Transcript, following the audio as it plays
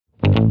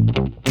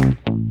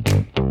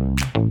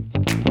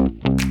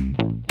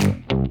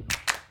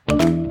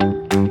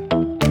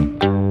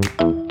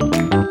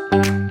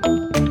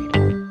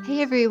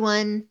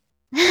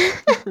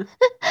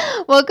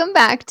Welcome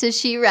back to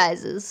She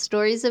Rises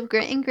Stories of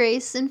Grit and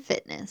Grace and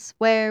Fitness,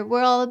 where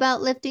we're all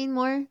about lifting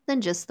more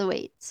than just the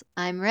weights.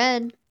 I'm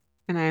Red.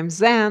 And I'm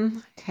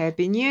Zen.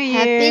 Happy New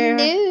Happy Year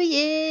New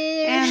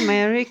Year! and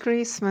Merry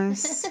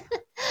Christmas.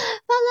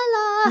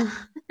 La la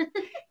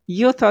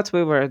You thought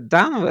we were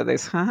done with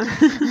this, huh?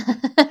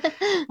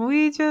 la!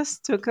 We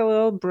just took a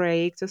little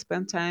break to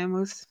spend time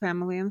with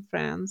family and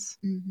friends.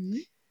 hmm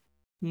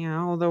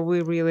Yeah, although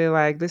we really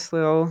like this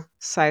little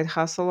side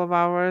hustle of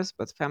ours,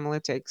 but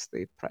family takes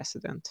the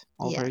precedent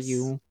over Yes.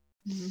 you.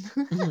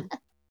 Mhm. Mhm.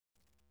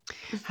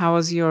 How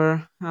was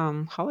your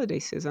holiday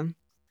season?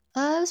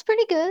 It was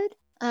pretty good.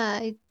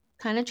 I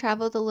kind of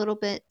traveled a little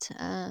bit,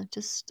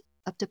 just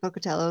up to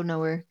Pocatello,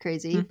 nowhere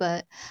crazy, Hmm,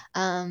 but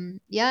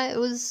yeah, it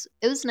was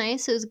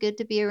nice. It was good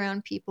to be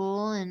around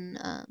people, and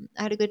I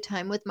had a good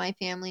time with my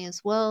family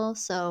as well.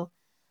 So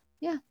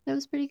yeah, it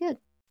was pretty good.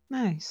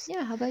 nice.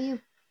 Yeah, how about you?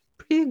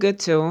 Pretty good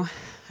too.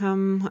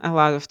 A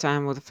lot of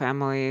time with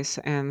families,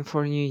 and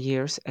for New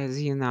Year's,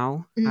 as you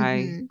know,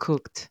 I hmm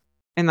cooked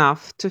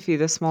enough to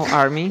feed a small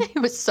army. It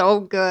was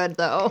so good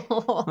though.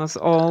 It was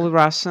all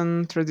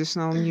Russian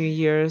traditional New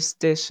Year's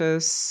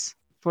dishes.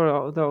 For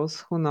all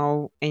those who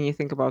know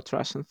anything about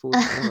Russian food,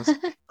 it was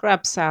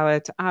crab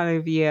salad,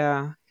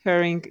 olivia,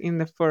 herring in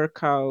the fur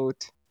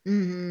coat,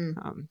 hmm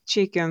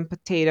chicken,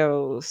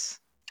 potatoes,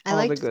 I all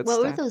the liked good what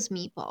were stuff. those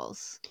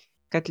meatballs?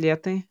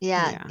 Котлеты,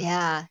 Yeah, yeah,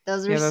 yeah,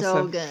 those were yeah, those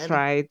are so good.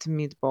 fried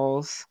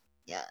meatballs.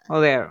 Yeah. Well,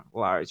 they're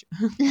large.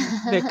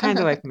 They're kind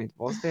of like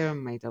meatballs. They're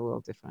made a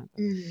little different.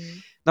 But hmm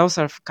those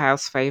are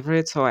Kyle's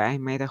favorite, so I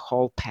made a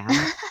whole pan.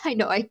 I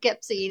know. I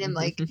kept seeing him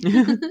like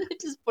I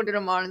just putting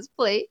them on his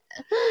plate.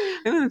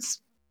 mean,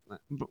 it's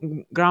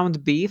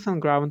ground beef and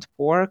ground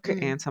pork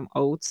Mm, and some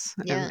oats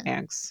and yeah,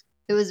 eggs.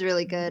 it was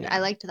really good. I Yeah.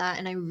 liked that,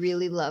 and I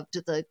really loved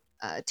the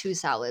two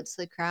salads,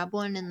 the crab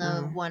one and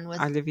the Uh, one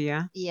with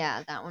Olivia.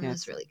 yeah, that one was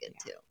Yes. really good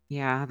Yeah. too.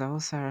 Yeah,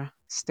 those are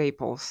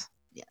staples.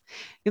 Yeah.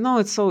 You know,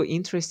 it's so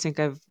interesting.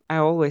 I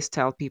always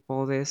tell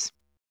people this.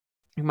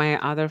 My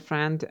other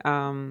friend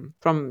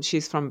from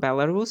she's from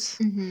Belarus.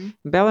 hmm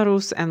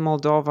Belarus and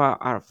Moldova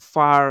are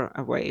far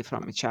away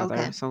from each other.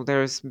 Okay. So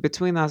there's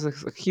between us a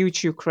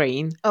huge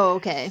Ukraine. Oh,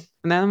 okay.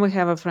 And then we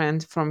have a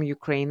friend from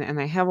Ukraine, and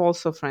I have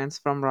also friends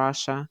from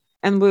Russia.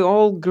 And we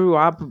all grew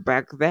up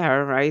back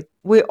there, right?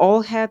 We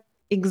all had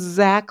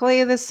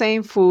exactly the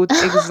same food,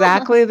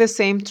 exactly the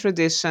same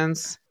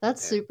traditions.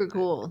 That's super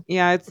cool.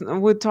 Yeah,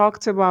 we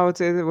talked about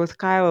it with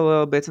Kyle a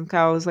little bit, and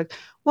Kyle was like,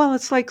 "Well,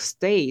 it's like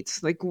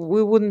states. Like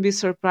we wouldn't be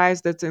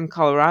surprised that in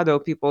Colorado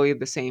people eat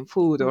the same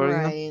food, or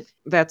Right.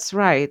 that's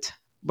right.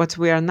 But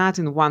we are not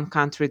in one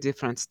country,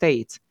 different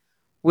states.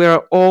 We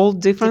are all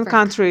different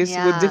countries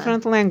with Yeah.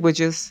 different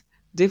languages,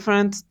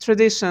 different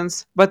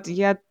traditions, but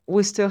yet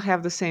we still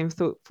have the same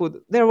food.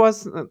 There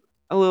was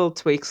a little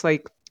tweaks,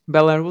 like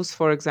Belarus,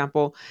 for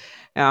example,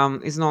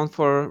 is known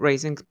for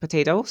raising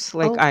potatoes,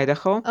 like Oh,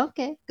 Idaho.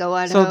 okay. Go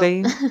So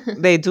Idaho.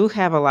 they do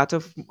have a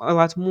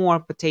lot more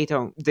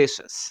potato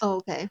dishes. Oh,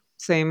 okay.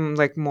 Same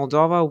like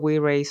Moldova, we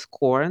raise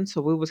corn,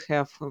 so we would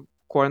have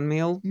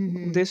cornmeal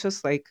hmm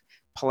dishes like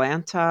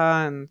polenta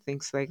and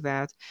things like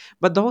that.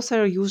 But those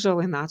are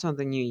usually not on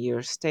the New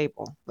Year's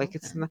table. Like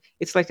Okay.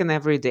 it's like an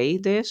everyday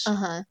dish,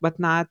 Uh-huh. but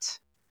not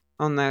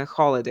on a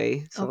holiday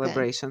Okay.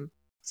 celebration.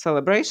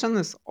 Celebration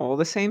is all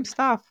the same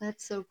stuff.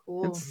 That's so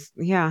cool. It's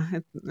yeah,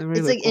 it's It's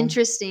really like cool.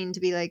 interesting to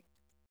be like,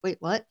 wait,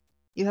 what?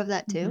 You have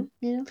that Mhm. too?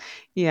 You know?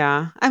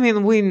 Yeah, I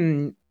mean, we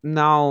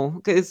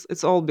know 'cause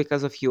it's all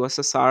because of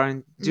USSR,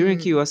 and during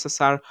Mm.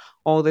 USSR,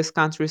 all these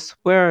countries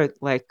were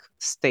like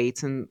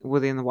states in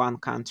within one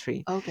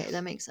country. Okay,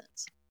 that makes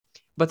sense.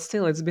 But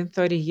still, it's been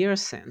 30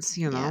 years since,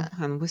 Yeah.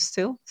 and we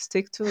still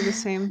stick to the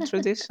same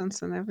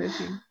traditions and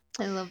everything.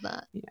 I love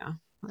that. Yeah,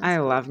 That's I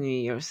love cool. New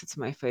Year's. It's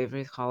my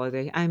favorite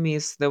holiday. I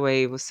miss the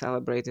way it was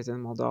celebrated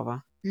in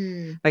Moldova.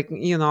 Mm. Like,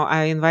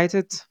 I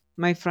invited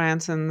my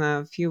friends and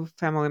a few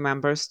family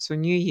members to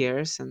New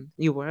Year's, and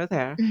you were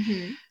there.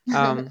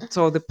 Mhm.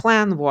 So the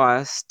plan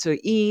was to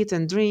eat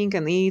and drink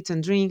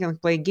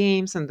and play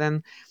games, and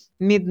then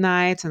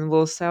midnight, and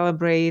we'll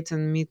celebrate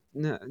and meet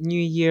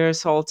New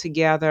Year's all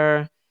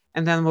together,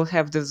 and then we'll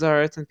have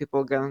dessert, and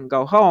people can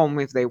go home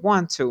if they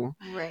want to.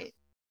 Right.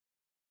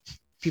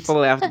 People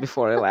left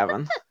before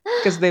 11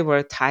 because they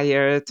were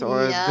tired or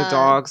the Yeah.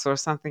 dogs or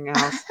something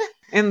else.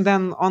 And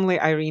then only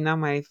Irina,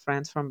 my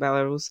friend from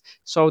Belarus,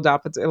 showed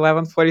up at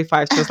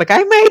 11:45. She was like,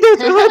 "I made it.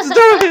 Let's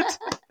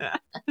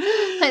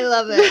I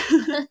love it. do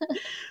it."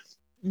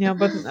 Yeah,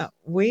 but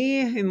we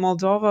in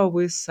Moldova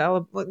we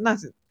celebrate not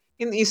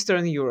in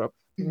Eastern Europe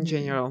in Mhm.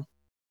 general.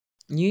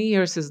 New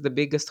Year's is the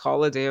biggest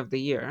holiday of the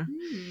year.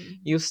 Mm.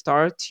 You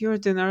start your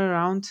dinner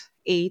around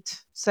 8,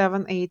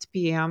 7, 8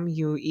 p.m.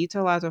 You eat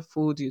a lot of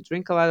food, you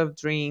drink a lot of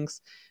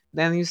drinks,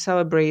 then you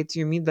celebrate,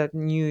 you meet that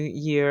new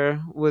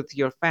year with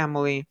your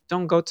family.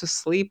 Don't go to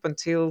sleep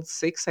until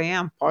 6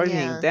 a.m.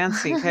 partying, Yeah.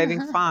 dancing,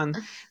 having fun.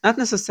 Not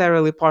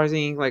necessarily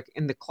partying like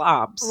in the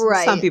clubs. Some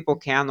Right. people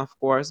can, of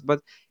course,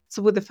 but it's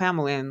with the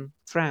family and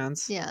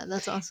friends. Yeah,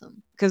 that's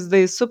awesome. Because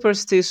the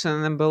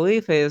superstition and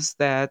belief is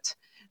that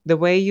the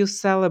way you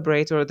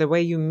celebrate or the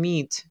way you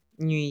meet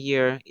New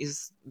Year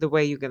is the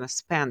way you're going to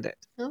spend it.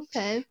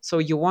 Okay. So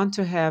you want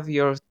to have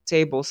your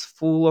tables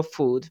full of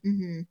food.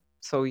 Mm-hmm.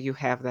 So you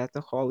have that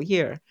the whole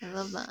year. I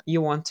love that.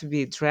 You want to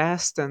be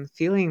dressed and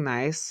feeling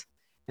nice,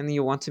 and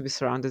you want to be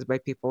surrounded by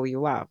people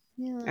you love,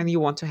 Yeah. and you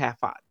want to have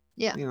fun,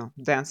 Yeah.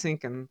 dancing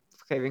and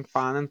having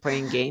fun and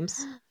playing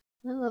games.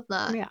 I love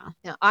that. Yeah.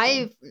 Yeah,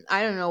 So,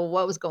 I don't know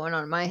what was going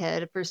on in my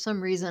head. For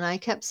some reason, I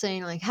kept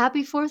saying like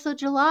 "Happy 4th of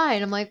July,"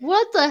 and I'm like,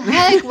 "What the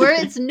heck? Where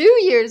it's New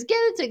Year's? Get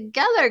it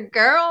together,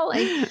 girl!"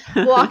 Like,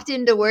 walked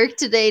into work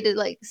today to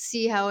like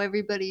see how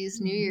everybody's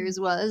New Year's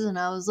was, and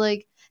I was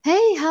like,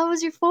 "Hey, how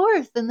was your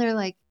 4th?" And they're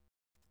like,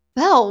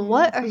 "Belle,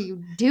 what are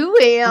you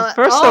doing?" I'm like,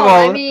 First of oh,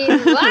 I all, mean,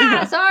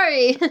 yeah.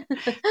 sorry.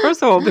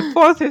 First of all, the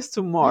 4th is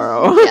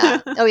tomorrow.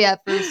 Yeah. Oh, yeah.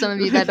 For some of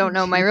you that don't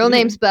know, my real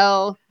name's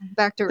Belle.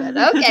 Back to red.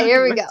 Okay,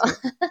 here we go.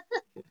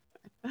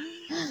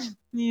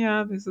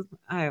 Yeah,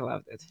 I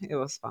loved it. It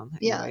was fun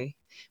Yeah, anyway.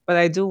 But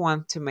I do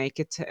want to make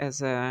it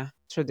as a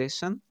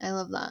tradition I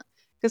love that.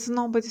 because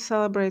nobody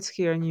celebrates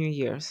here New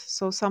Year's.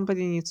 So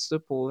somebody needs to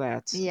pull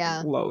that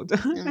Yeah. load.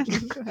 And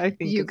I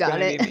think You it's got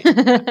gonna be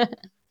it.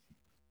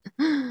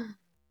 me.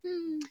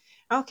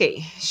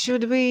 Okay,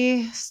 should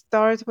we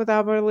start with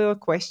our little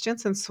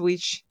questions and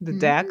switch the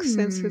deck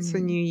since it's a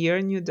Mm. new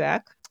year, new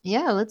deck?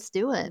 Yeah, let's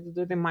do it. Let's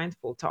do the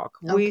mindful talk.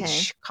 Okay.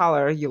 Which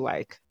color you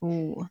like?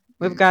 Ooh.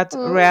 We've got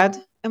red,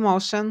 Oh.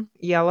 emotion,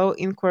 yellow,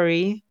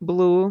 inquiry,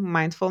 blue,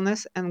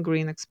 mindfulness, and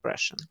green,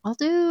 expression. I'll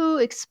do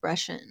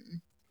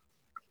expression.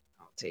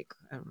 I'll take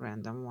a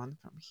random one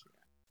from here.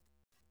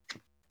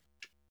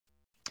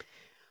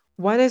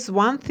 What is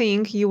one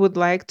thing you would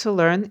like to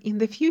learn in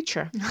the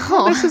future?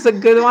 Oh, this is a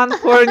good one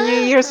for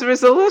New Year's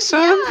resolution.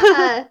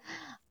 Yeah.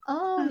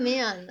 Oh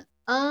man.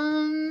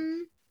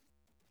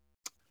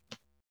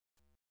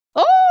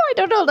 Oh, I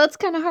don't know. That's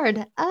kind of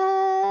hard.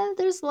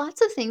 There's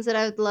lots of things that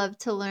I would love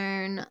to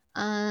learn.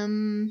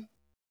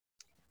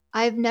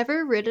 I've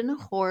never ridden a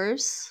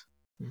horse.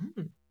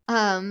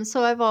 Mm.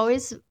 So I've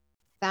always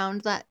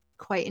found that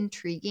quite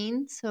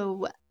intriguing.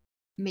 So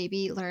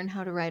maybe learn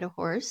how to ride a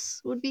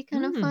horse would be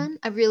kind of Mm. fun.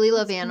 I really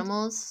love That's good.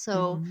 animals,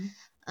 so Mhm.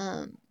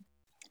 um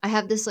I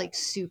have this like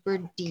super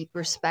deep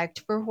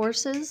respect for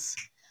horses.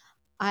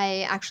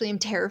 I actually am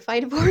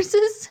terrified of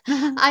horses.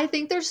 I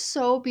think they're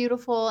so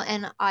beautiful,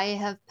 and I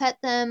have pet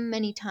them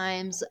many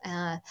times.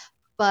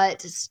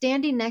 But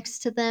standing next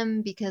to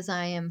them, because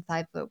I am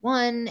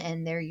 5'1"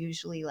 and they're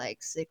usually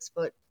like 6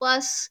 foot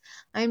plus,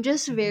 I'm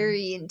just Mhm.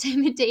 very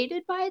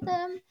intimidated by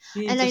them.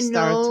 You need And to I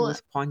start know,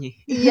 with pony.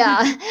 yeah,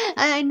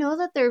 and I know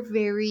that they're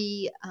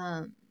very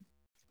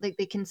like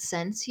they can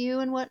sense you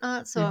and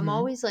whatnot. So I'm Mhm.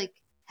 always like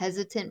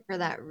hesitant for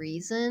that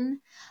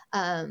reason.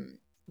 Um,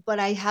 but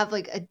I have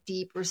like a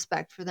deep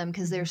respect for them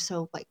because they're Mhm.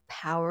 so like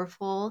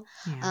powerful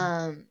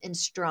Yeah. and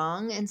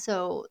strong. And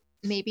so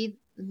maybe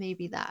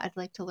that I'd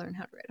like to learn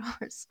how to ride a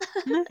horse.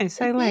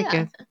 Nice. I like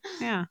Yeah. it.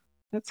 Yeah,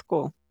 that's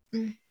cool.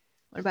 Mm.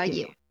 What about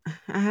you? Okay,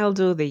 I'll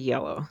do the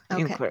yellow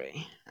Okay.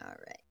 inquiry. All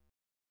right.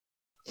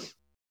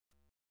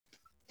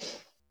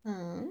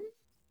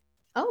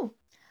 Oh,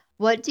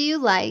 what do you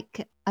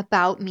like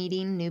about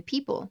meeting new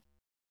people?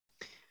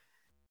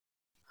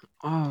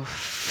 Oh,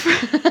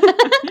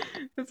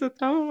 it's a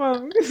tough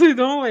one because I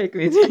don't like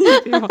meeting new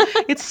people.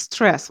 It's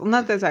stressful.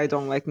 Not that I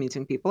don't like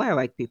meeting people. I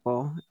like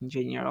people in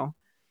general.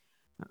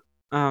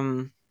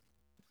 Um,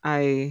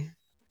 I,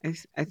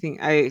 I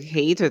think I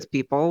hated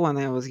people when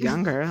I was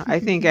younger. I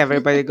think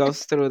everybody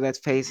goes through that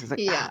phase. It's like,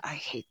 Yeah. I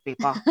hate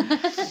people.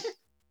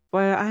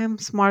 But I am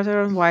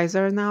smarter and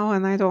wiser now,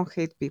 and I don't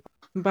hate people.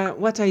 But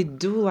what I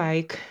do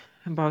like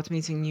about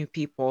meeting new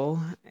people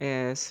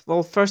is,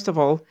 well, first of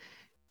all,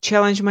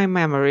 challenge my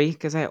memory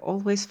because I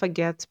always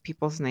forget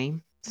people's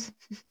names.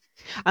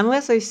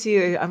 Unless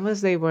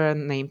they wear a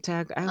name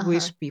tag. I Uh-huh.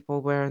 wish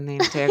people wear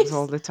name tags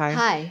all the time.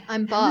 Hi,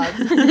 I'm Bob.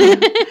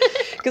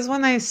 Because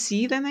when I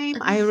see the name,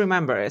 I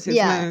remember it. It's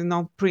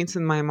Yeah. prints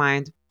in my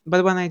mind.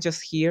 But when I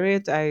just hear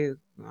it, uh,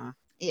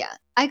 Yeah.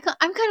 I'm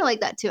kind of like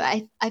that too.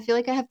 I feel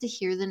like I have to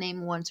hear the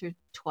name once or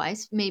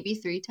twice, maybe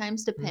three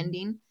times mm.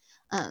 depending.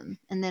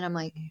 And then I'm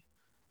like,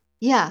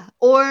 yeah,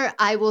 or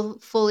I will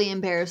fully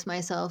embarrass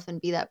myself and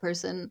be that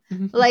person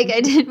like I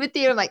did with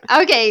you. I'm like,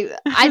 okay,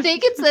 I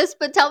think it's this,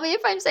 but tell me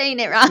if I'm saying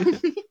it wrong.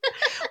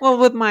 Well,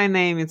 with my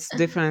name, it's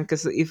different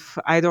because if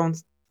I don't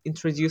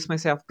introduce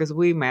myself, because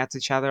we met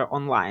each other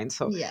online,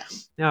 so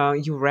Yeah.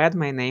 you read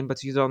my name,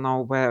 but you don't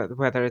know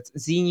whether it's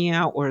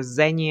Xenia or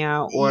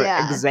Xenia or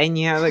Yeah.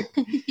 Xenia. Like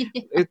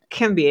it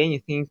can be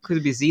anything.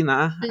 Could be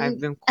Zina. I've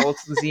Mm, been called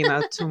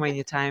Zina too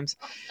many times.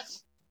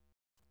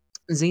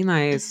 Zina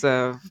is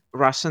a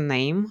Russian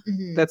name.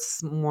 mhm.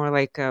 That's more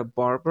like a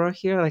Barbara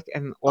here, like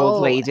an old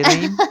Oh, lady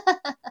name.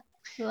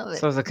 love So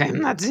it. I was like, I'm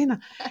not Zina.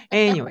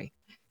 Anyway,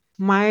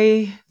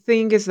 my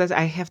thing is that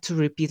I have to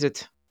repeat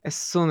it as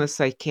soon as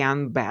I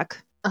can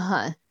back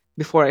Uh-huh.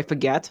 before I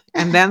forget.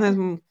 And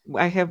then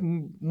I have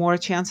more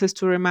chances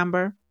to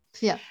remember.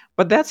 Yeah.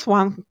 But that's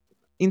one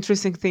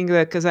interesting thing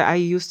that because I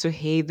used to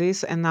hate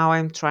this and now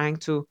I'm trying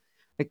to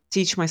like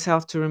teach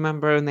myself to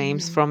remember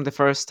names Mhm. from the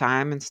first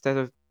time instead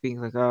of being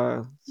like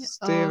Oh,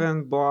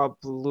 Steven, Bob,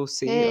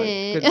 Lucy, like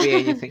hey. could be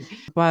anything.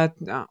 But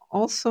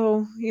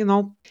also,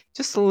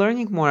 just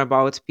learning more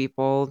about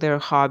people, their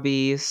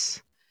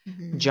hobbies,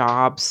 Mhm.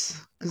 jobs,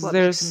 Like because what makes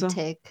there's them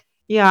tick.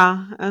 yeah,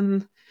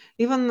 and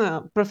even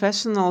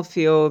professional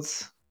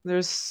fields.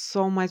 There's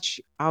so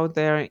much out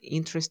there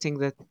interesting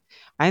that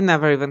I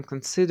never even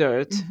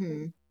considered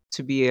Mhm.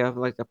 to be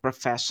like a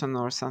profession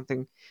or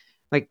something.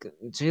 Like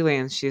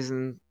Jillian, she's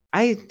in.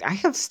 I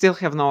have still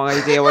have no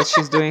idea what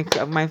she's doing.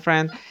 My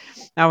friend,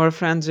 our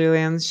friend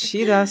Jillian,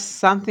 she does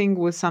something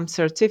with some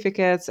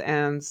certificates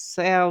and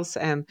sales,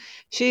 and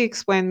she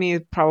explained me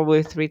it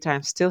probably 3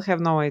 times. Still have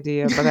no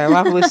idea, but I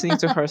love listening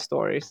to her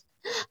stories.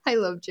 I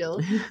love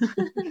Jill.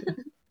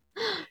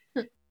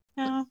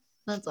 Yeah,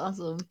 That's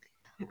awesome.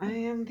 I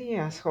am the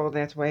asshole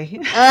that way.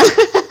 Uh,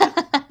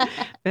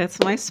 That's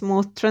my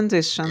smooth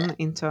transition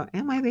into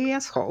am I the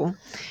asshole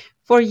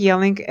for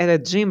yelling at a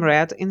gym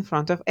rat in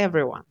front of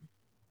everyone.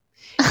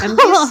 And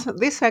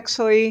this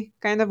actually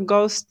kind of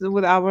goes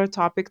with our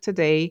topic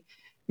today,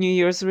 New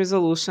Year's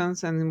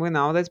resolutions, and we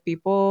know that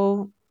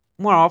people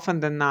more often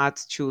than not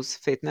choose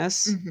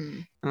fitness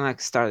Mhm. and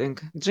like starting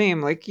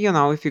gym. Like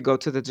if you go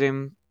to the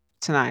gym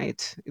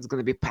tonight, it's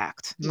gonna be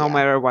packed no Yeah.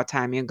 matter what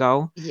time you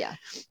go. Yeah.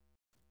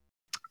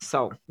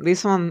 So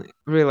this one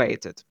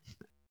related.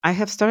 I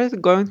have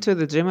started going to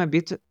the gym a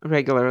bit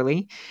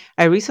regularly.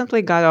 I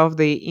recently got off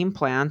the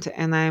implant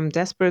and I am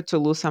desperate to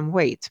lose some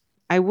weight.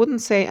 I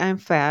wouldn't say I'm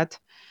fat,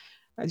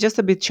 just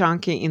a bit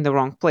chunky in the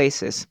wrong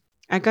places.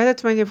 I got a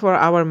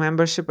 24-hour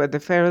membership at a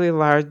fairly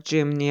large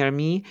gym near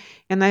me,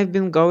 and I've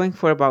been going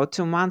for about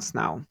 2 months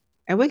now.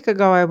 A week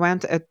ago, I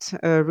went at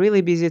a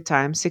really busy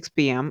time, 6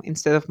 p.m.,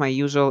 instead of my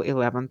usual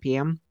 11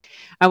 p.m.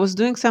 I was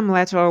doing some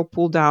lateral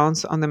pull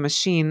downs on the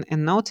machine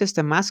and noticed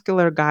a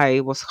muscular guy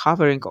was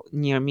hovering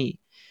near me.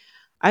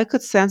 I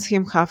could sense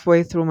him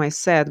halfway through my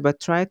set, but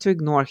tried to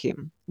ignore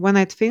him. When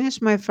I'd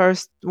finished my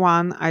first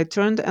one, I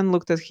turned and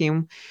looked at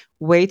him,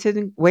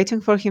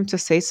 waiting for him to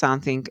say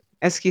something,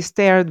 as he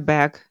stared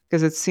back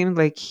because it seemed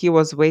like he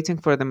was waiting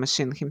for the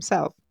machine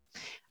himself.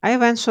 I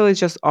eventually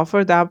just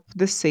offered up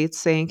the seat,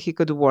 saying he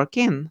could work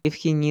in if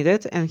he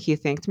needed, and he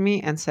thanked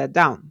me and sat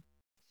down.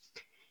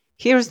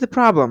 Here's the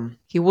problem.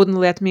 He wouldn't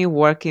let me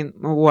work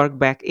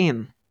back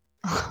in.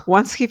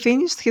 Once he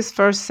finished his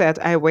first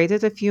set, I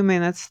waited a few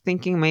minutes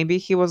thinking maybe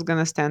he was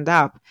gonna stand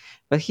up,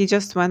 but he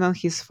just went on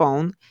his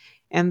phone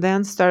and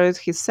then started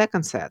his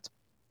second set.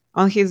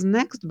 On his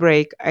next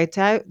break, I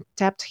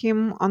tapped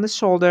him on the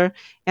shoulder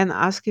and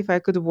asked if I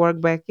could work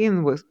back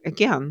in with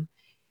again.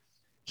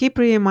 He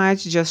pretty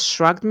much just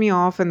shrugged me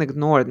off and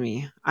ignored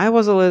me. I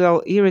was a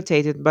little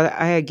irritated, but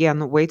I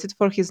again waited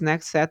for his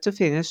next set to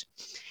finish.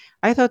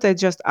 I thought I'd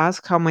just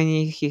ask how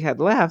many he had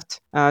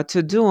left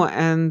to do,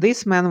 and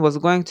this man was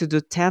going to do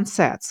 10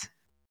 sets,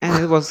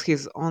 and it was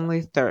his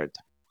only third.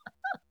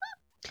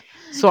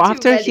 So Too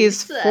after many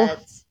his fo-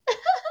 sets.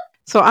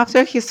 so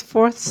after his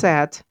fourth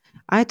set,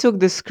 I took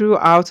the screw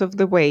out of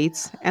the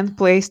weights and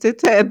placed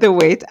it at the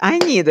weight I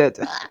needed,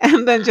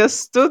 and then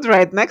just stood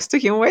right next to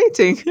him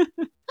waiting.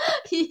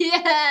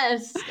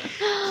 Yes.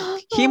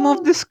 He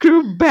moved the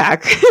screw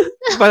back,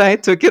 but I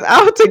took it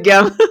out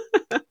again.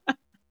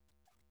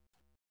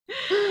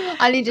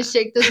 I need to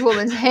shake this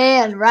woman's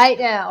hand right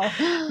now.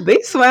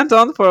 This went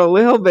on for a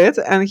little bit,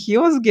 and he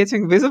was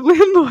getting visibly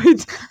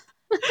annoyed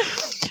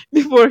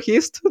before he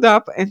stood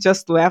up and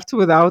just left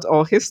without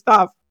all his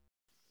stuff.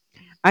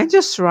 I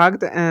just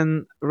shrugged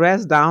and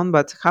rest down,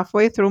 but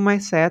halfway through my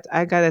set,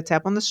 I got a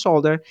tap on the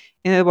shoulder,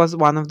 and it was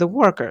one of the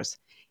workers.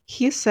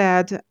 He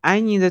said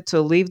I needed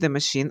to leave the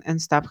machine and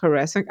stop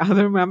harassing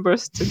other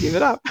members to give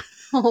it up.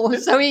 Oh,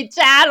 so he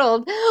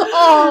tattled.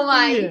 Oh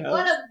my, Yeah.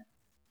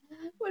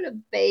 what a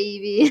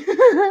baby.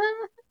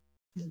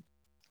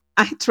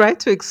 I tried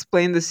to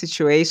explain the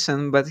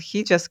situation, but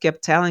he just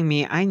kept telling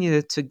me I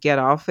needed to get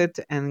off it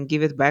and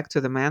give it back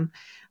to the man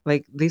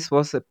like this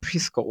was a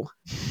preschool.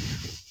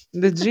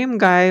 The gym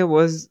guy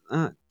was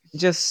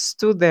just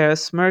stood there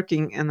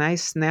smirking, and I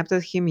snapped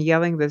at him,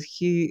 yelling that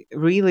he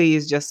really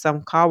is just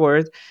some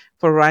coward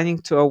for running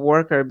to a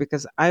worker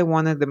because I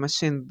wanted the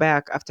machine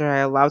back after I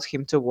allowed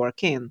him to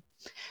work in.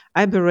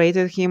 I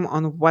berated him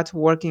on what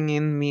working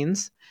in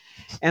means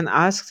and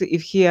asked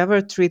if he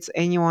ever treats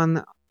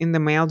anyone in the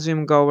male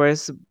gym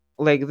goers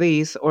like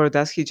this, or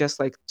does he just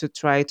like to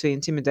try to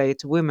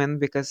intimidate women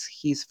because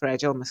he's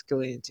fragile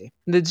masculinity.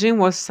 The gym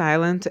was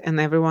silent and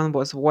everyone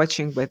was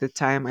watching by the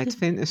time I'd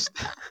finished.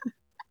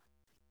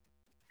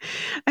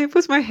 I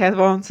put my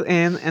headphones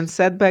in and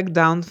sat back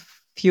down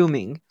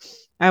fuming.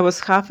 I was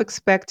half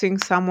expecting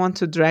someone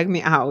to drag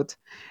me out.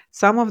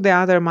 Some of the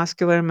other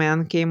muscular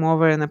men came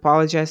over and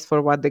apologized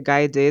for what the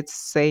guy did,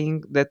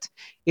 saying that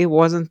it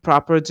wasn't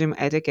proper gym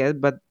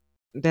etiquette, but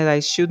that I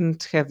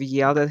shouldn't have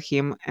yelled at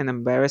him and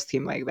embarrassed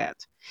him like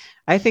that.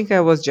 I think I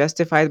was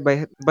justified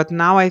but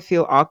now I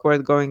feel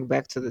awkward going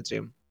back to the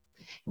gym.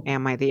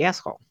 Am I the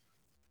asshole?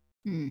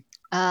 Hmm.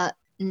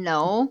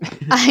 No,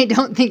 I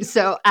don't think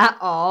so at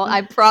all.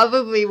 I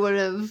probably would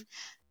have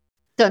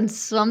done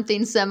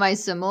something semi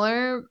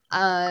similar.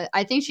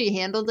 I think she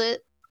handled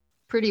it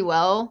pretty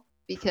well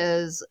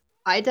because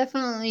I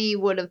definitely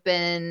would have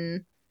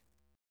been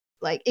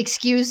like,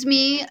 excuse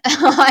me.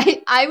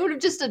 I would have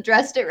just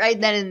addressed it right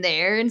then and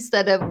there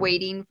instead of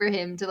waiting for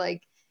him to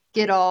like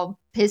get all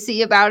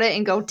pissy about it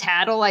and go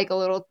tattle like a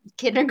little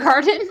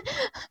kindergartner.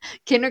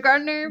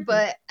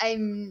 But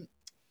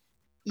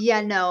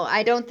yeah, no,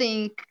 I don't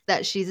think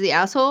that she's the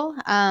asshole.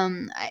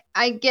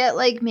 I get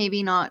like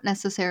maybe not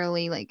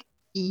necessarily like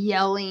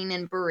yelling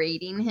and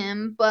berating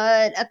him,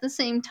 but at the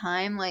same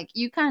time, like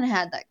you kind of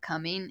had that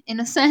coming in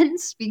a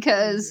sense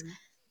because Mhm.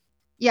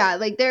 yeah,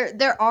 like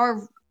there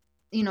are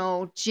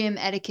gym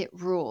etiquette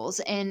rules,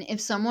 and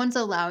if someone's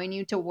allowing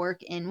you to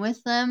work in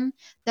with them,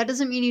 that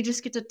doesn't mean you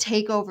just get to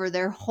take over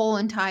their whole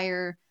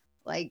entire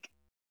like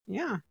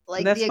Yeah,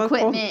 the that's what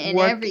equipment called and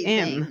work in.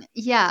 everything.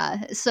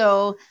 Yeah,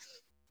 so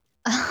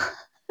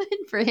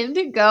for him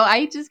to go,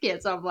 I just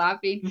can't stop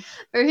laughing.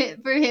 For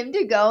him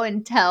to go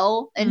and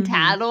tell and Hmm.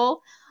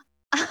 tattle,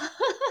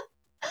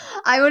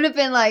 I would have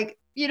been like,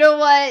 you know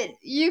what,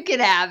 you can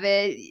have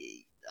it.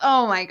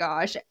 Oh my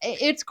gosh,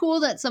 it's cool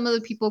that some of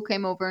the people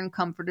came over and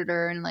comforted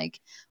her and like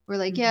were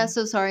like, yeah, Hmm.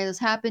 so sorry this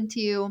happened to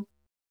you.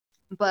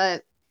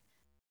 But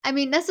I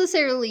mean,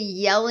 necessarily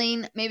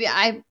yelling, maybe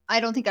I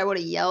don't think I would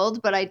have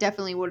yelled, but I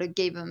definitely would have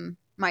gave him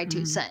my two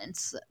Hmm.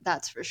 cents.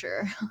 That's for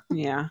sure.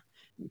 Yeah,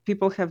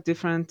 people have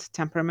different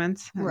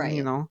temperaments, and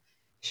Right.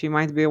 she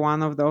might be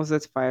one of those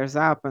that fires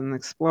up and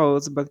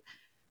explodes, but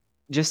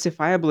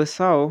justifiably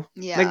so.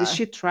 Like Yeah.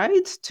 she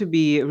tried to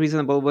be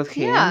reasonable with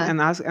him Yeah. and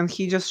ask, and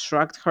he just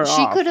shrugged her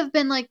She could off. have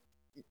been like,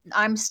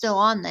 I'm still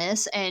on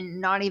this and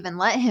not even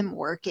let him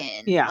work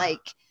in. Yeah,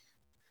 Like,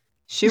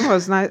 she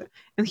was not,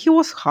 and he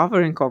was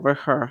hovering over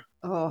her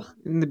oh,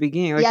 in the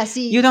beginning. Like, yeah, you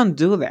see, don't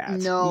do that.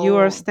 You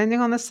are no.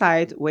 standing on the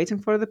side waiting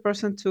for the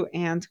person to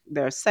end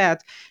their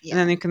set, and Yeah.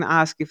 then you can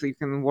ask if you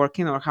can work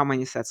in or how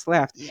many sets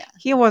left. Yeah.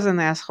 He was an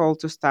asshole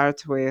to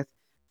start with,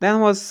 then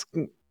was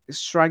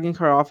shrugging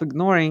her off,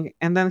 ignoring,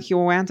 and then he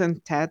went and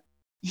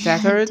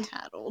tattered,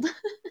 Tattled.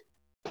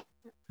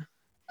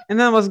 and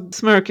then was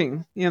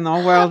smirking,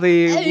 while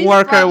the And he's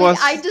worker probably,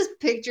 I was just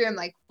picture him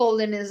like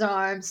folding his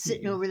arms,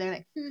 sitting over there,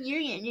 like, you're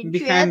in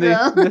behind the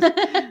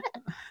trouble.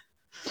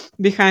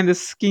 behind the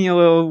skinny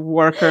little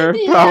worker,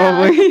 Yeah.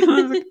 probably.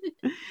 I was like,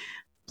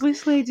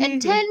 please, And lady.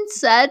 10 Yeah.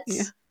 sets? Can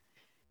you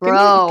can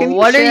Bro, you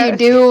what are you share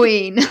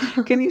doing?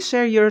 can you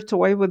share your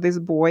toy with this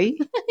boy?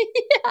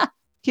 Yeah.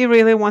 He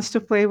really wants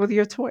to play with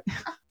your toy.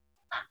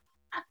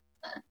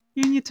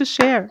 You need to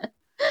share.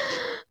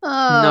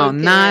 No,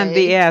 not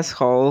the Okay.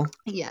 asshole.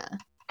 Yeah.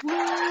 Woo.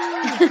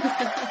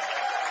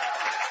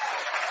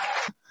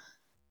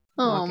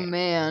 Oh Okay.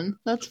 man,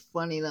 that's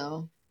funny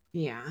though.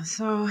 Yeah,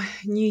 so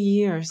New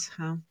Year's,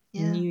 huh?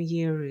 Yeah. New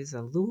Year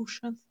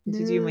resolution.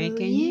 Did you New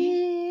make any?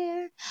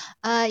 Year.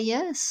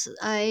 Yes,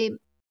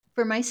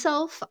 for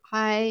myself,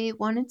 I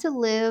wanted to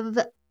live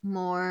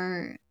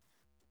more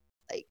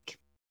like,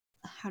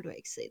 how do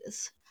I say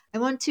this? I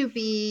want to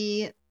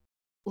be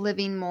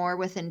living more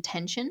with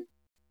intention,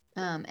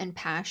 and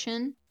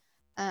passion.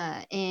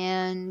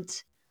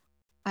 And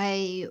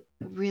I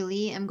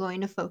really am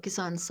going to focus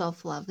on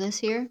self love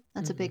this year.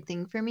 That's a Mhm. big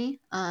thing for me.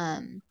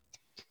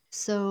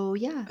 So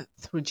yeah,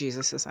 Through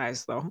Jesus's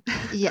eyes, though.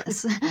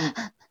 yes.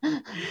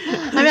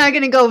 I'm not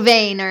gonna go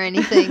vain or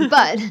anything,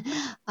 but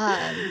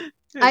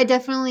I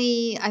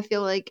definitely I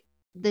feel like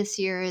this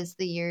year is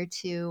the year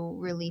to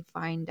really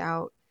find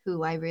out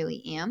who I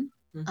really am,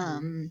 Mhm.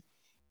 um,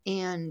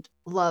 and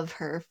love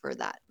her for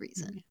that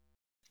reason.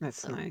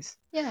 That's So nice.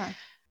 yeah,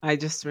 I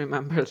just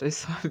remembered I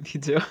saw a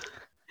video.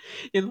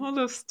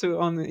 Those two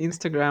on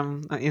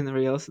Instagram in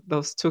Reels,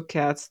 those two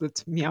cats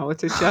that meow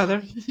at each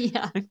other,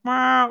 yeah, like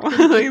meow,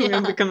 like in the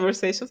yeah,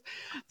 conversations.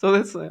 So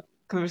that's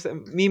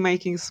me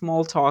making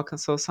small talk.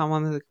 And so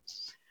someone is like,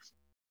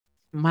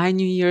 my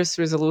New Year's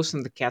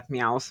resolution, the cat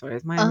meows,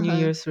 right? My uh New huh.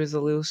 Year's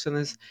resolution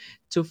is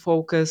to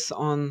focus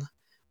on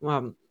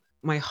um,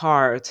 my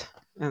heart.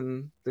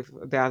 And the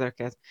other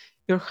cat,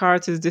 your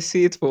heart is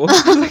deceitful.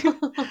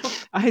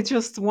 I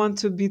just want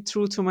to be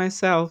true to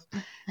myself.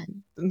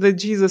 That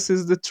Jesus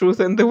is the truth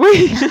and the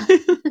way.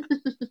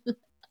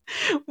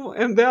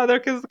 And the other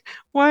cat is like,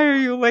 why are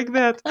you like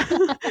that?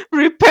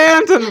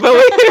 Repent and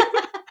believe.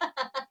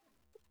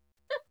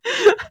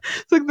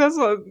 It's like that's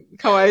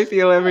how I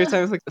feel every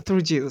time. It's like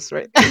through Jesus,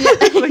 right? Yeah.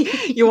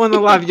 Like you want to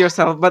love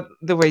yourself, but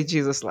the way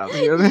Jesus loves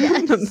you,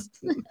 Yes.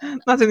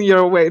 not in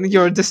your way, in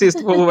your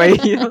deceitful way.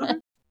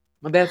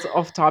 But that's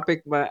off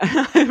topic. But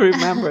I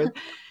remembered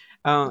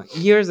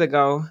years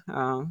ago,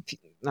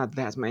 not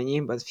that many,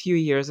 but a few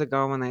years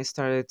ago, when I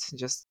started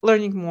just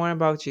learning more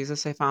about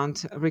Jesus, I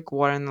found Rick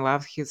Warren,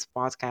 loved his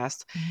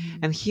podcast, Mhm.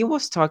 and he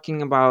was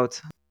talking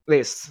about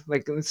this,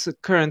 like it's a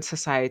current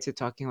society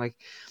talking like,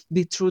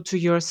 be true to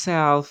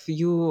yourself.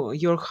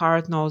 Your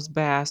heart knows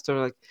best, or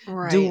like do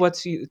Right.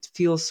 what it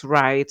feels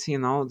right.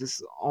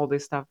 This all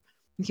this stuff.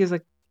 And he's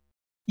like,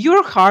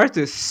 your heart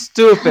is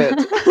stupid.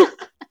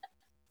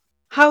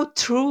 How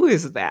true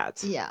is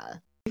that? Yeah.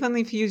 Even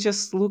if you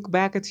just look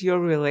back at your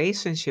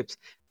relationships,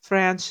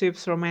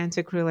 friendships,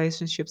 romantic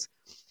relationships,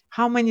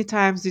 how many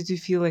times did you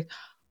feel like,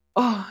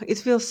 oh, it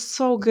feels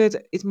so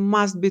good. It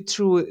must be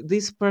true.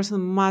 This person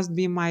must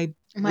be my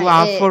My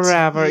love it.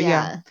 forever. Yeah.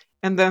 Yeah.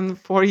 And then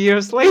 4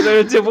 years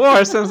later,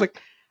 divorce. I was like,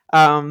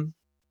 um,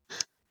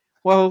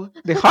 well,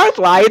 the heart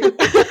lied.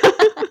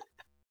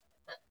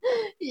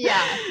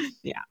 Yeah.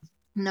 Yeah.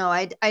 No,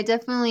 I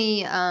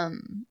definitely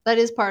that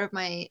is part of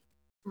my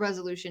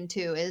resolution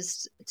too,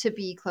 is to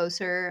be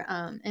closer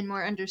and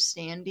more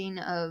understanding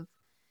of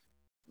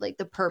like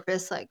the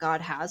purpose that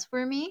God has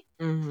for me.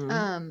 Hmm.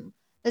 Um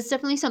it's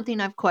definitely something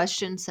I've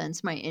questioned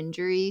since my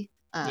injury.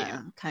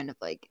 Yeah. Kind of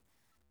like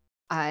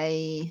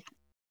I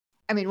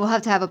I mean, we'll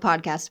have to have a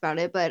podcast about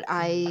it, but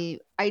I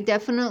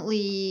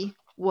definitely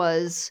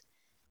was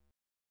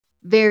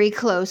very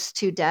close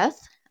to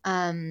death,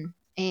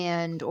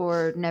 and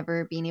or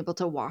never being able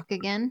to walk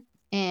again.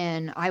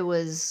 And I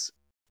was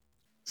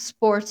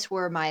sports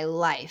were my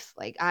life.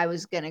 Like I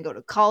was going to go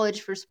to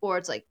college for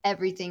sports, like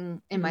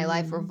everything in my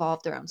life Hmm.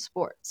 revolved around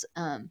sports.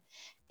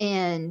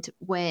 And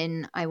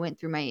when I went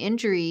through my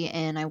injury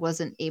and I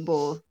wasn't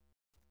able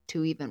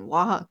to even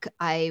walk,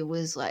 I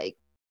was like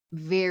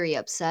very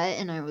upset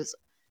and I was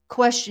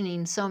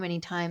questioning so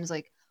many times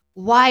like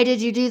why did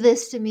you do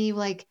this to me?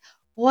 Like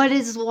what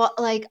is what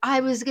like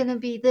I was going to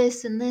be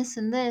this and this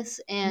and this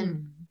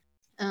and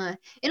Hmm. uh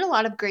in a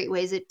lot of great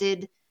ways it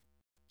did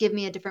give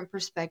me a different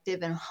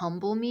perspective and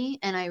humble me.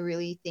 And I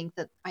really think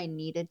that I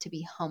needed to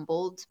be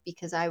humbled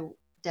because I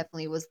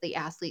definitely was the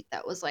athlete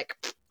that was like,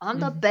 I'm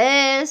the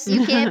best.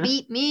 You can't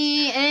beat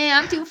me. And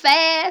I'm too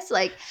fast.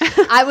 Like,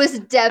 I was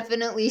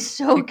definitely The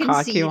so cocky one.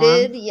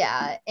 conceited.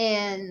 Yeah.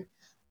 And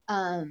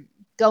um,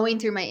 going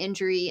through my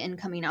injury and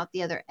coming out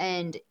the other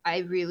end, I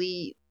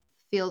really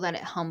feel that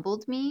it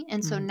humbled me.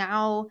 And so Mm.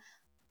 now,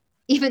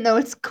 even though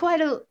it's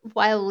quite a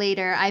while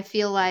later, I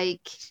feel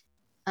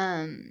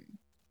um,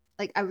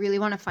 like I really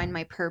want to find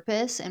my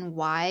purpose and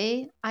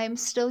why I'm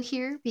still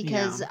here Yeah.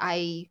 because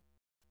I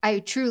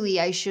truly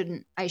I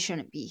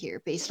shouldn't be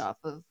here based off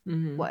of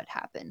Hmm. what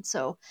happened.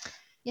 So,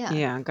 yeah.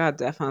 Yeah, God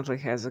definitely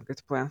has a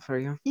good plan for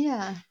you.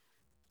 Yeah.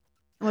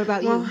 What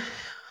about Well,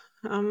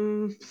 you?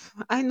 um,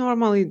 I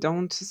normally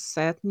don't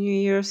set New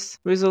Year's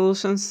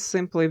resolutions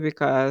simply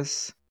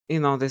because,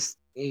 this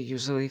you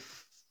usually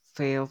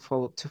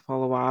to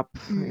follow up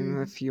in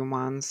a Mm. few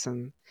months,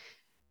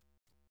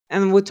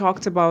 and we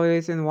talked about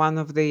it in one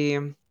of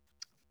the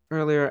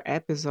earlier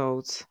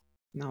episodes.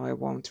 Now I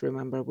won't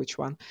remember which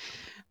one,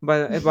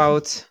 but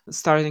about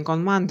starting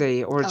on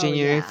Monday or Oh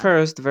January yeah.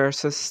 1st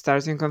versus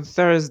starting on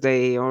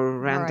Thursday or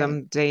Right.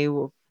 random day.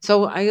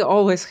 So I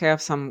always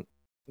have some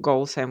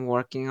goals I'm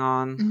working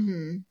on.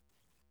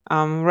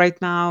 Mhm.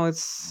 Right now,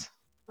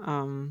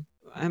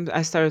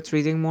 I started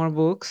reading more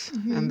books,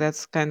 and Mhm.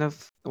 that's kind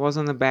of was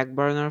on the back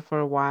burner for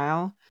a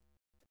while.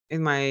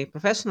 In my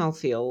professional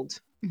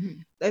field,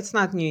 Mhm. it's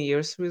not New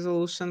Year's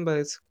resolution, but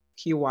it's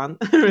Q1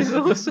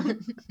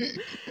 resolution.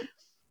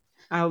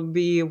 I'll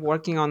be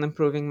working on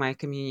improving my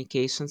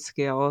communication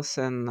skills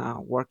and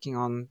working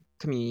on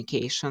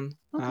communication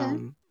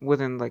Okay.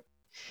 within like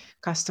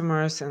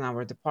customers and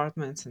our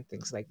departments and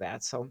things like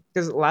that. So,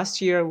 because last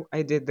year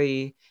I did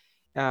the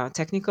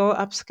technical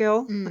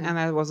upskill Mm. and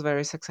I was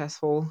very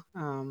successful.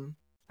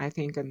 I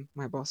think, and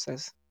my boss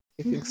says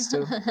he thinks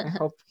too. I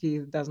hope he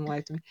doesn't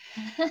lie to me.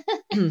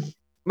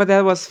 But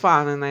that was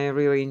fun and I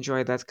really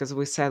enjoyed that because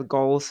we set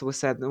goals,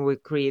 we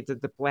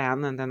created the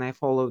plan, and then I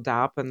followed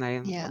up, and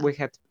Yeah. we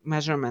had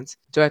measurements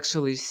to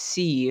actually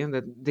see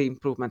that the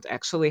improvement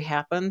actually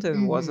happened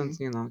and wasn't,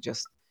 Mhm.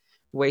 just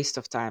waste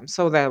of time.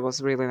 So that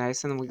was really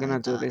nice, and we're I gonna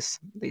like do that.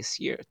 this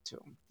year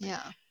too.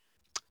 Yeah.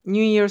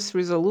 New Year's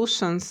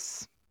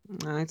resolutions.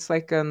 It's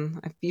like an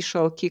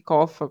official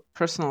kickoff of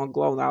personal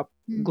glow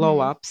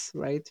Mhm. ups,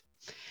 right?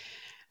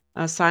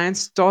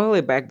 Science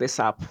totally backed this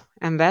up,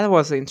 and that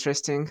was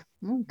interesting.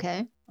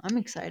 Okay. I'm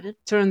excited.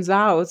 Turns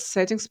out,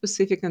 setting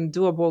specific and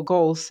doable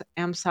goals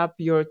amps up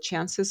your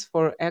chances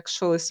for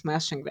actually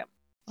smashing them.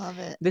 Love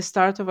it. The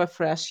start of a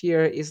fresh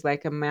year is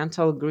like a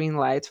mental green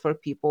light for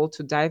people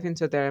to dive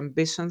into their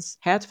ambitions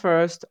head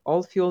first,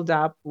 all fueled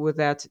up with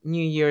that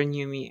new year,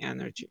 new me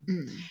energy.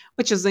 Mm.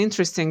 Which is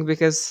interesting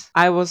because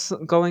I was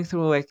going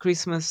through like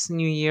Christmas,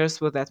 New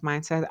Year's with that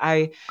mindset.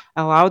 I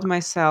allowed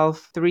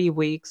myself 3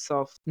 weeks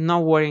of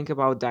not worrying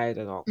about diet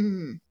at all.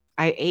 Mm.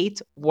 I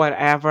ate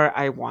whatever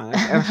I wanted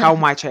and how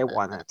much I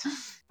wanted.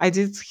 I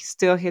did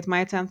still hit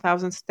my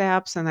 10,000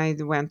 steps and I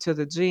went to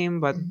the gym,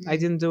 but I Mhm.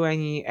 didn't do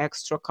any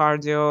extra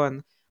cardio,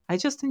 and I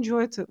just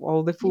enjoyed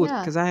all the food Yeah.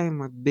 because I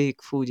am a big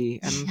foodie.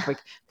 And like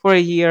for a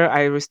year,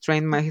 I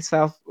restrained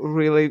myself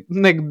really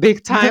like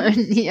big time.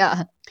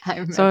 Yeah.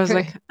 I So I was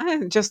remember.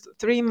 like, just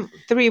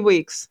 3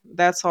 weeks,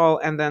 that's all.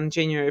 And then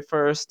January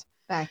 1st,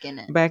 Back in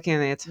it. back in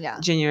it. Yeah.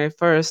 January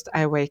 1st,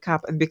 I wake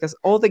up, and because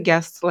all the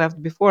guests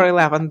left before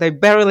 11, they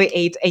barely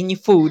ate any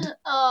food.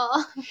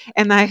 Oh.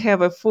 And I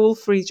have a full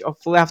fridge of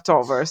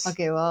leftovers.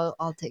 Okay, well,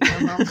 I'll take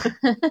some home.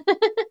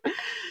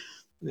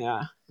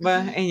 Yeah.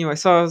 But anyway,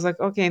 so I was like,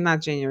 okay,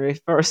 not January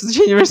 1st,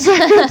 January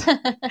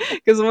 2nd,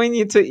 because we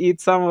need to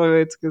eat some of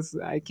it because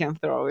I can't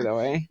throw it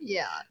away.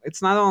 Yeah.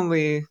 It's not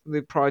only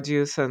the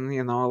produce and,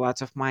 a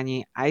lot of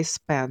money. I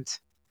spent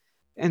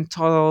in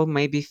total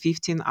maybe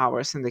 15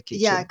 hours in the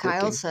Yeah, kitchen Kyle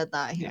cooking. said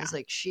that. He Yeah. was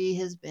like, she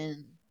has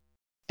been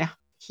Yeah.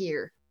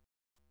 here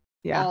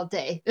Yeah. all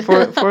day.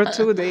 For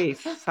 2 days,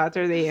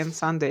 Saturday and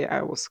Sunday,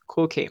 I was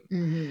cooking.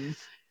 Hmm.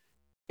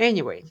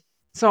 Anyway,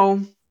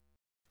 so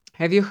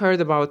have you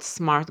heard about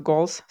SMART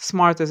goals?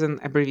 SMART is an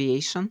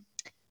abbreviation.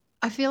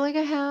 I feel like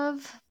I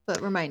have,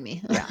 but remind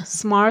me. Yeah.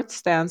 SMART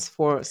stands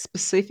for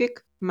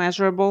specific,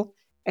 measurable,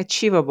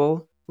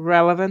 achievable,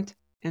 relevant,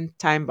 and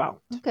time bound.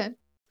 Okay.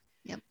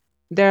 Yep.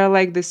 They're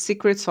like the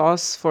secret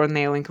sauce for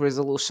nailing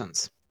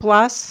resolutions.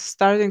 Plus,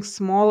 starting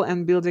small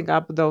and building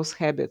up those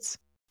habits.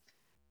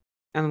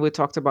 And we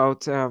talked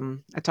about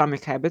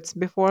Atomic Habits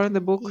before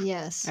the book.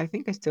 Yes. I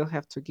think I still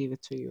have to give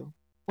it to you.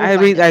 We'll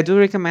find it. I do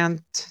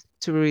recommend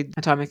to read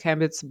Atomic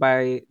Habits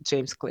by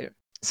James Clear.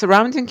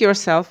 Surrounding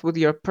yourself with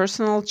your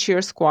personal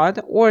cheer squad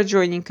or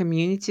joining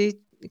communities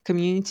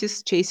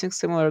chasing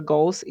similar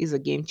goals is a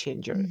game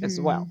changer as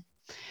well.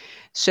 Hmm.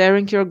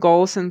 Sharing your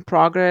goals and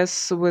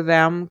progress with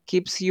them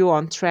keeps you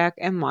on track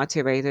and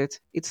motivated.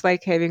 It's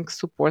like having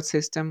support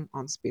system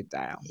on speed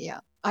dial. Yeah.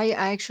 I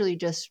actually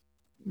just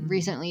Mhm.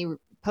 recently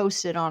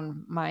posted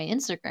on my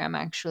Instagram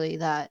actually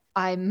that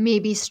I may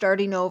be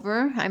starting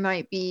over. I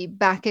might be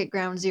back at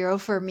ground zero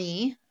for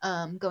me,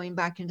 going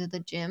back into the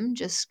gym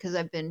just because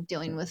I've been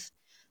dealing with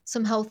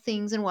some health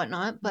things and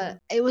whatnot. But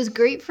it was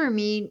great for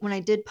me when I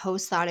did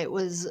post that.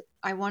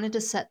 I wanted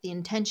to set the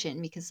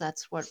intention because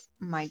that's what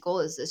my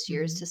goal is this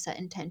year is Mhm. to set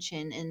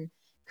intention and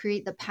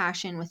create the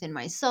passion within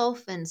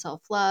myself and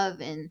self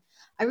love. And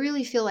I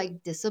really feel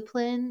like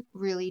discipline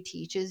really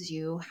teaches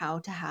you how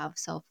to have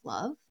self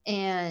love.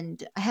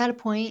 And I had a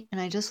point and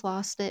I just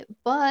lost it.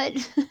 But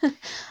You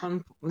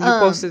um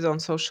posted on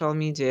social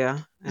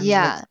media and like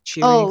yeah.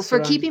 cheering Oh, for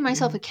surround. keeping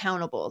myself Yeah.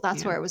 accountable.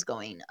 That's Yeah. where I was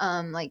going.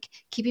 Like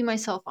keeping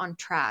myself on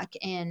track.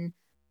 And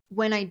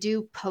when I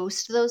do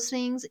post those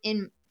things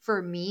in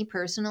for me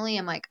personally,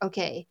 I'm like,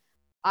 okay,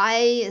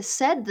 I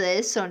said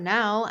this, so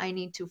now I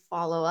need to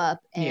follow up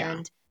Yeah.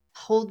 and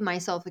hold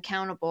myself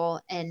accountable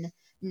and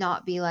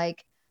not be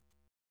like,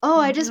 oh,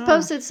 I just No.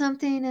 posted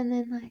something and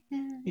then like,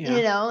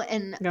 Yeah.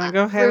 and Gonna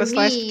go have for a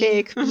slice of me,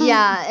 cake.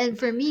 yeah, and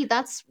for me,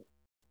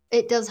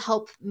 it does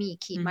help me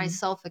keep Hmm.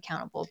 myself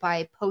accountable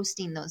by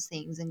posting those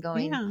things and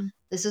going, Yeah.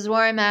 this is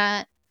where I'm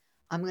at.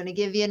 I'm going to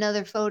give you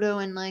another photo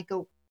in like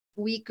a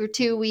week or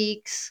 2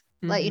 weeks,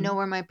 let you Hmm. know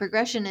where my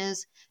progression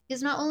is.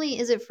 Because not only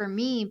is it for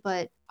me,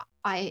 but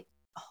I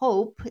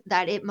hope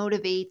that it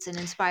motivates and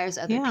inspires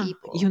other Yeah, you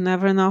people.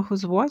 never know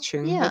who's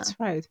watching. Yeah. That's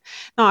right.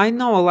 No, I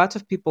know a lot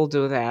of people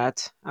do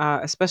that,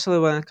 especially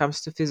when it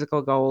comes to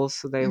physical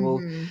goals. They will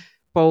Hmm.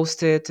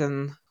 post it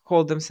and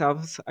hold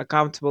themselves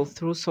accountable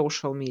through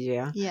social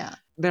media. Yeah.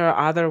 There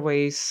are other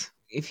ways.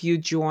 If you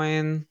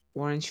join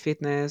Orange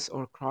Fitness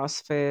or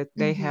CrossFit,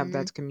 they have Hmm.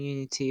 that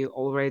community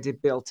already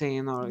built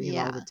in, or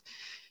Yeah. that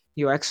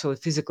you're actually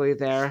physically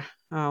there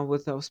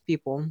with those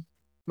people.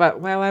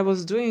 But while I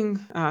was doing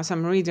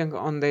some reading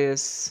on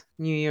this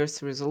New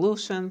Year's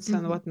resolutions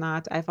and Hmm.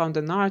 whatnot, I found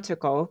an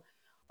article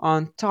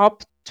on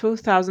top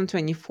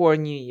 2024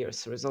 New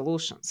Year's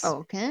resolutions.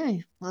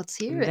 Okay. Let's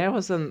hear And it. there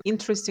was an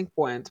interesting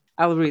point.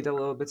 I'll read a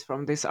little bit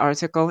from this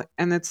article,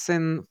 and it's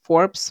in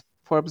Forbes,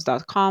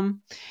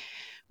 Forbes.com.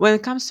 When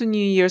it comes to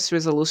New Year's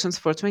resolutions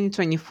for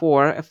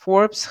 2024, a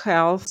Forbes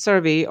Health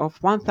survey of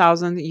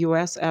 1,000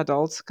 US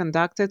adults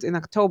conducted in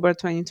October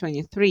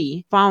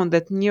 2023 found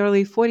that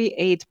nearly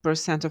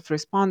 48% of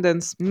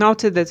respondents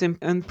noted that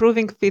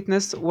improving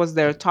fitness was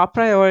their top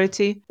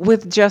priority,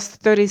 with just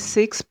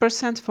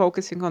 36%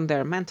 focusing on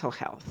their mental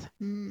health.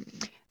 Mm.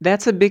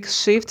 That's a big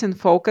shift in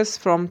focus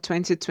from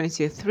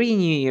 2023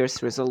 New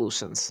Year's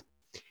resolutions.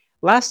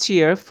 Last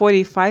year,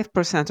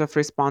 45% of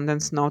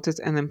respondents noted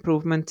an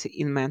improvement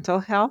in mental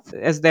health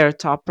as their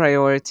top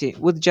priority,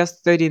 with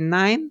just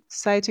 39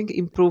 citing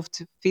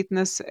improved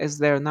fitness as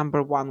their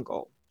number one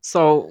goal.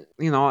 So,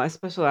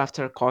 especially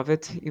after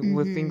COVID,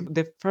 we Hmm. think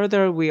the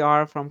further we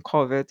are from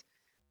COVID,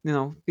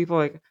 people are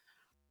like,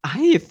 I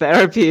need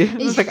therapy.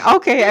 It's like,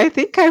 okay, I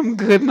think I'm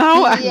good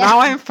now. Yeah. Now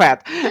I'm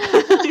fat.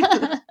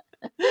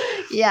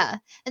 Yeah.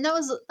 And that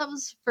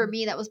was for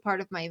me, that was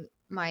part of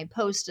my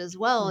post as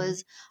well. Mm,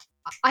 Is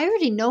I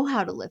already know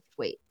how to lift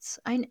weights.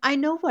 I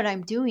know what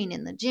I'm doing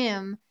in the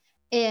gym.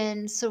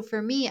 And so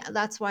for me,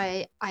 that's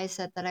why I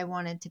said that I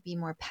wanted to be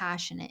more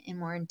passionate and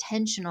more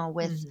intentional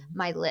with mhm.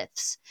 my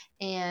lifts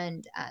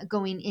and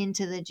going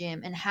into the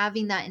gym and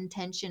having that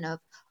intention of,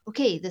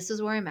 okay, this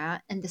is where I'm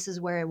at and this is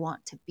where I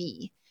want to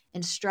be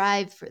and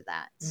strive for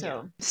that. Yeah.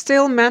 So,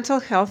 Still, mental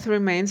health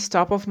remains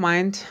top of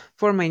mind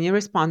for many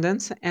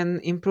respondents, and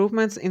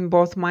improvements in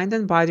both mind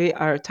and body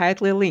are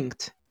tightly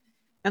linked.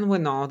 And we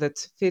know that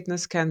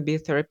fitness can be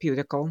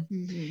therapeutical.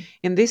 Hmm.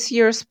 In this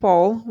year's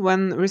poll,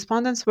 when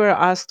respondents were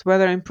asked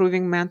whether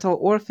improving mental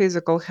or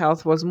physical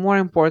health was more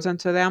important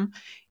to them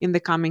in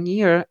the coming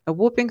year, a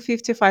whopping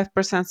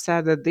 55%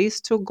 said that these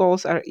two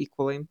goals are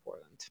equally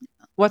important.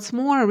 What's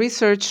more,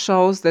 research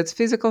shows that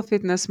physical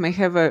fitness may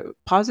have a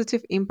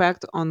positive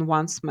impact on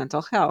one's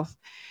mental health.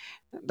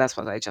 That's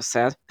what I just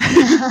said.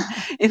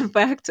 In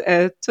fact,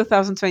 a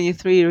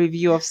 2023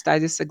 review of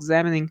studies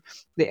examining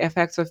the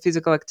effects of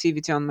physical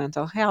activity on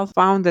mental health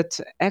found that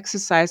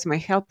exercise may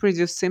help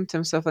reduce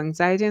symptoms of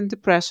anxiety and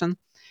depression,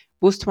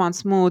 boost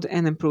one's mood,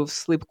 and improve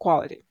sleep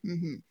quality.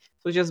 Hmm.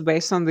 So, just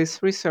based on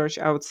this research,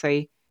 I would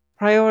say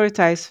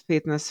prioritize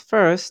fitness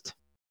first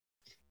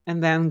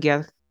and then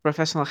get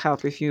professional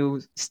help if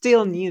you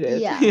still need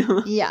it. Yeah.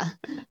 Yeah.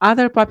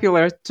 Other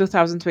popular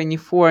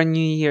 2024 New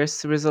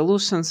Year's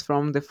resolutions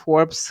from the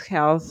Forbes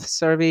Health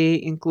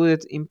Survey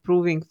included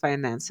improving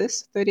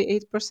finances,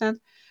 38%,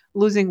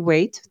 losing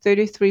weight,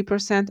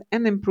 33%,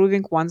 and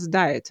improving one's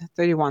diet,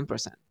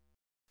 31%.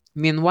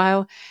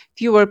 Meanwhile,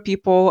 fewer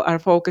people are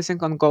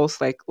focusing on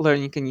goals like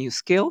learning a new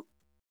skill.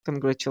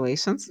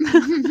 Congratulations.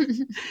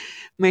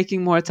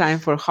 Making more time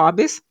for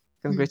hobbies.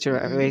 Hmm.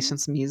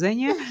 Congratulations,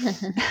 Mizanya.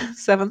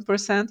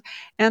 7%.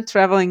 And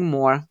traveling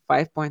more,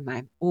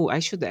 5.9. Oh, I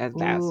should add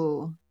that.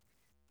 Ooh.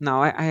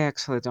 No, I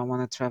actually don't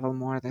want to travel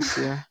more this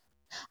year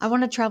I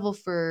want to travel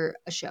for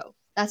a show.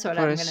 That's what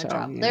for I'm a going to show.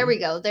 travel. There Yeah. we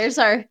go. There's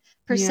our Yeah.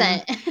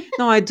 percent.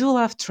 No, I do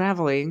love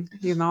traveling.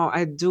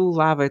 I do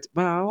love it,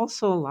 but I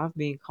also love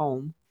being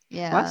home.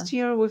 Yeah. Last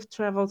year, we've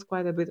traveled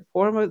quite a bit.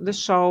 For the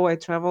show, I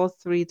traveled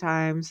 3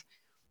 times.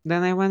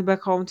 Then I went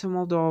back home to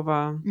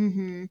Moldova.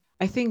 Hmm.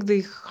 I think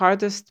the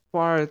hardest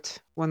part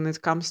when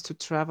it comes to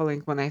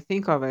traveling, when I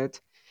think of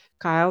it,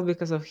 Kyle,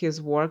 because of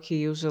his work, he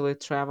usually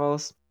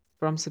travels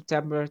from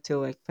September till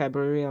like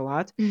February a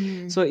lot.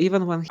 Hmm. So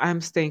even when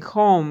I'm staying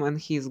home and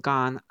he's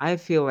gone, I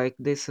feel like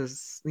this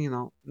is,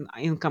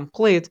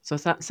 incomplete. So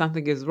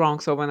something is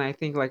wrong. So when I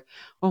think like,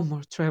 oh,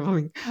 more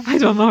traveling, I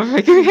don't know if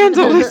I can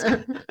handle this.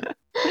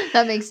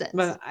 That makes sense.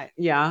 But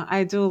yeah,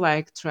 I do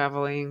like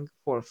traveling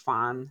for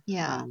fun,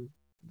 Yeah.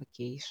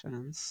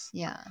 vacations,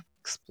 Yeah.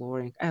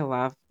 exploring. I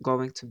love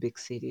going to big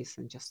cities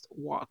and just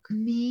walk.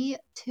 Me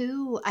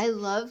too. I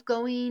love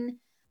going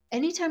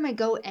anytime I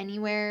go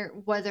anywhere,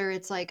 whether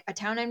it's like a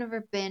town I've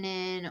never been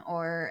in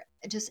or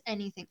just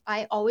anything.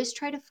 I always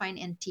try to find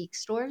antique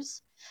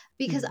stores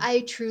because Mm. I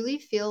truly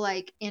feel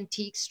like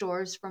antique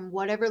stores from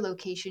whatever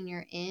location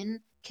you're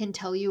in can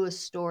tell you a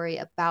story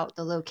about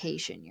the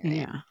location you're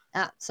in.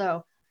 Yeah.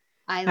 So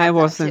I I love that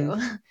was in too.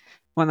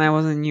 When I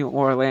was in New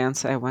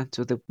Orleans, I went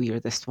to the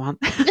weirdest one.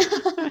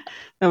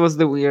 That was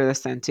the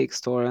weirdest antique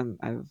store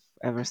I've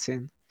ever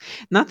seen.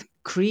 Not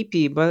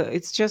creepy, but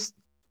it's just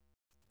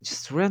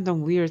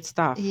random weird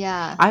stuff.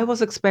 Yeah. I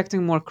was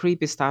expecting more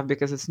creepy stuff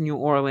because it's New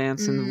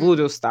Orleans and Mm.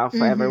 voodoo stuff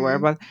everywhere,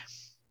 Mhm. but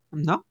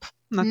nope,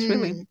 not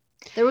really. Mm.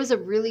 There was a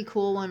really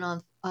cool one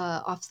on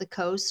off the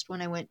coast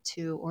when I went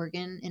to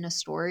Oregon in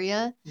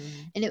Astoria,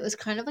 Mm. and it was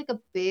kind of like a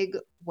big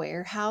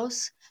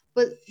warehouse,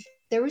 but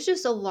there was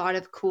just a lot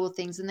of cool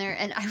things in there.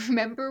 And I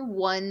remember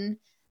one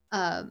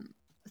um,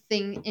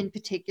 thing in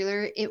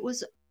particular. It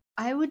was,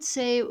 I would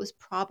say, it was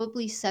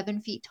probably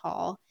 7 feet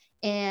tall.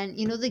 And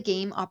you know the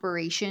game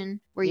Operation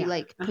where you Yeah.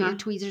 like put your Uh-huh.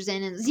 tweezers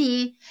in and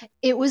Z.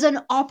 It was an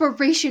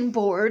operation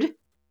board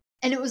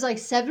and it was like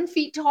 7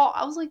 feet tall.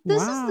 I was like,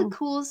 this is the Wow.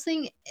 coolest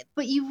thing.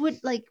 But you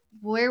would like,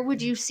 where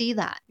would you see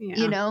that? You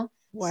Yeah. know?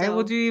 Why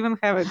would So you even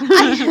have I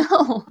it?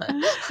 know.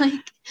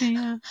 Like,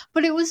 Yeah.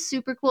 but it was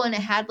super cool. And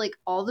it had like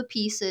all the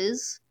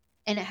pieces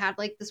and it had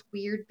like this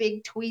weird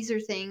big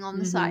tweezer thing on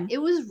the side. Hmm.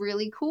 It was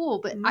really cool.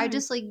 But I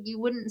just Nice. like, you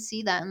wouldn't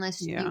see that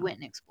unless you Yeah, went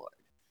and explored.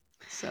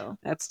 So,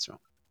 that's true.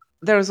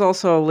 There's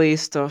also a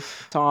list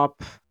of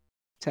top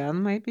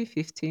 10, maybe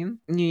 15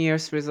 New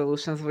Year's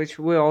resolutions, which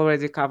we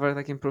already covered,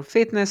 like improve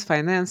fitness,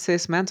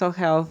 finances, mental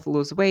health,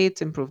 lose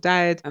weight, improve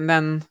diet, and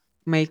then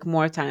make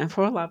more time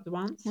for loved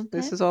ones.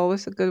 This okay. is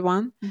always a good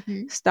one.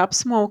 Hmm. Stop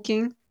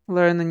smoking,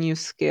 learn a new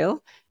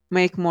skill,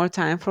 make more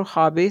time for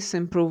hobbies,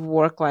 improve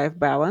work life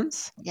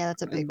balance. Yeah,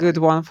 that's a A big good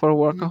one. one for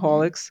Hmm.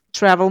 workaholics.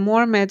 Travel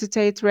more,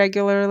 meditate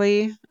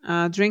regularly,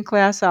 drink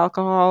less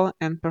alcohol,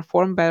 and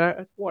perform better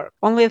at work.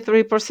 Only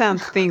 3%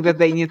 think that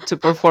they need to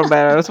perform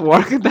better at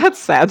work. That's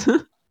sad.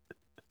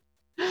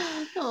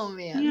 Oh,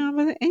 man. Yeah,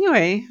 but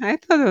anyway, I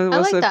thought it I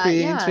was like a that. pretty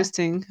Yeah.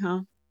 interesting.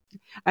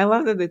 I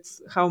love that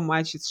it's how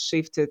much it's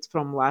shifted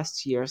from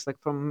last year's, like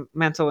from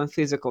mental and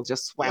physical,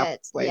 just swap Yeah.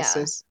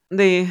 places.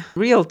 The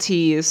real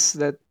tea is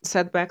that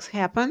setbacks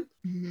happen,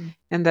 Hmm.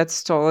 and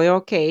that's totally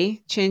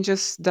okay.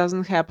 Changes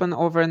doesn't happen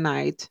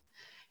overnight.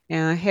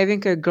 And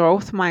having a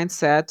growth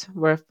mindset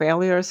where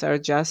failures are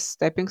just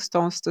stepping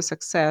stones to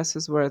success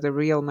is where the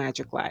real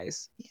magic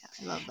lies. Yeah,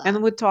 I love And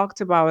that. we talked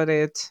about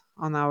it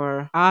on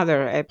our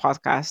other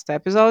podcast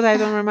episode. I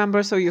don't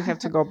remember, so you have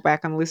to go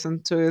back and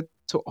listen to it,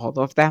 to all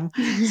of them,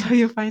 so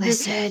you find it.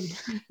 Listen.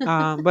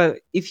 But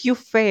if you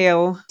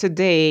fail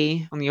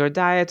today on your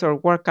diet or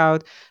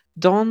workout,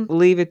 Don't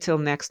leave it till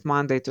next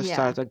Monday to Yeah.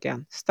 start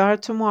again.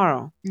 Start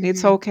tomorrow.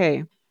 It's Hmm.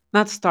 okay.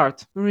 Not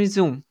start,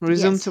 resume.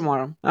 Resume Yes.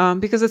 tomorrow.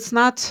 Because it's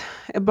not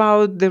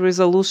about the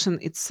resolution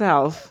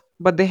itself,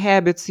 but the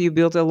habits you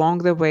build along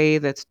the way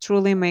that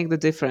truly make the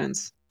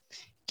difference.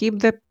 Keep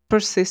the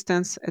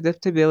persistence,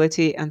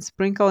 adaptability, and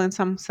sprinkle in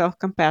some self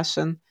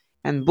compassion,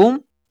 and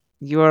boom,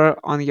 you're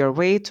on your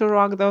way to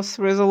rock those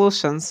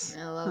resolutions.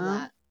 I love Huh?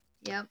 that.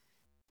 Yep.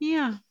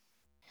 Yeah.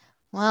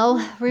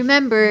 Well,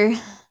 remember,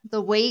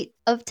 the weight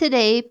of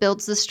today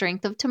builds the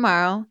strength of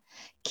tomorrow.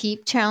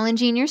 Keep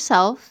challenging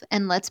yourself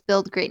and let's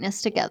build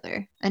greatness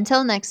together.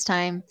 Until next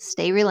time,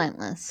 stay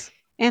relentless.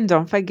 And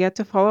don't forget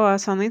to follow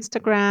us on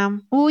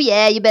Instagram. Oh,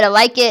 yeah, you better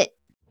like it.